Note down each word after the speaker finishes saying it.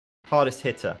Hardest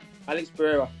hitter? Alex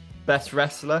Pereira. Best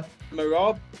wrestler?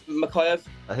 Marab Makayev.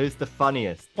 Who's the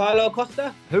funniest? Paulo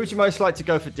Costa. Who would you most like to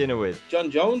go for dinner with?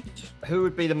 John Jones. Who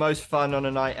would be the most fun on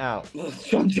a night out?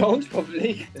 John Jones,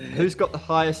 probably. Who's got the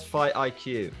highest fight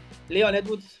IQ? Leon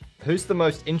Edwards. Who's the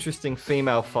most interesting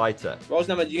female fighter? Rose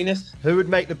Namajunas. Who would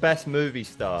make the best movie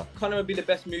star? Conor would be the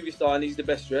best movie star and he's the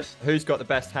best dressed. Who's got the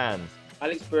best hands?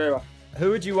 Alex Pereira. Who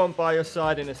would you want by your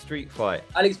side in a street fight?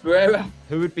 Alex Pereira.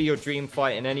 Who would be your dream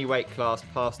fight in any weight class,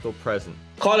 past or present?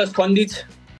 Carlos Condit.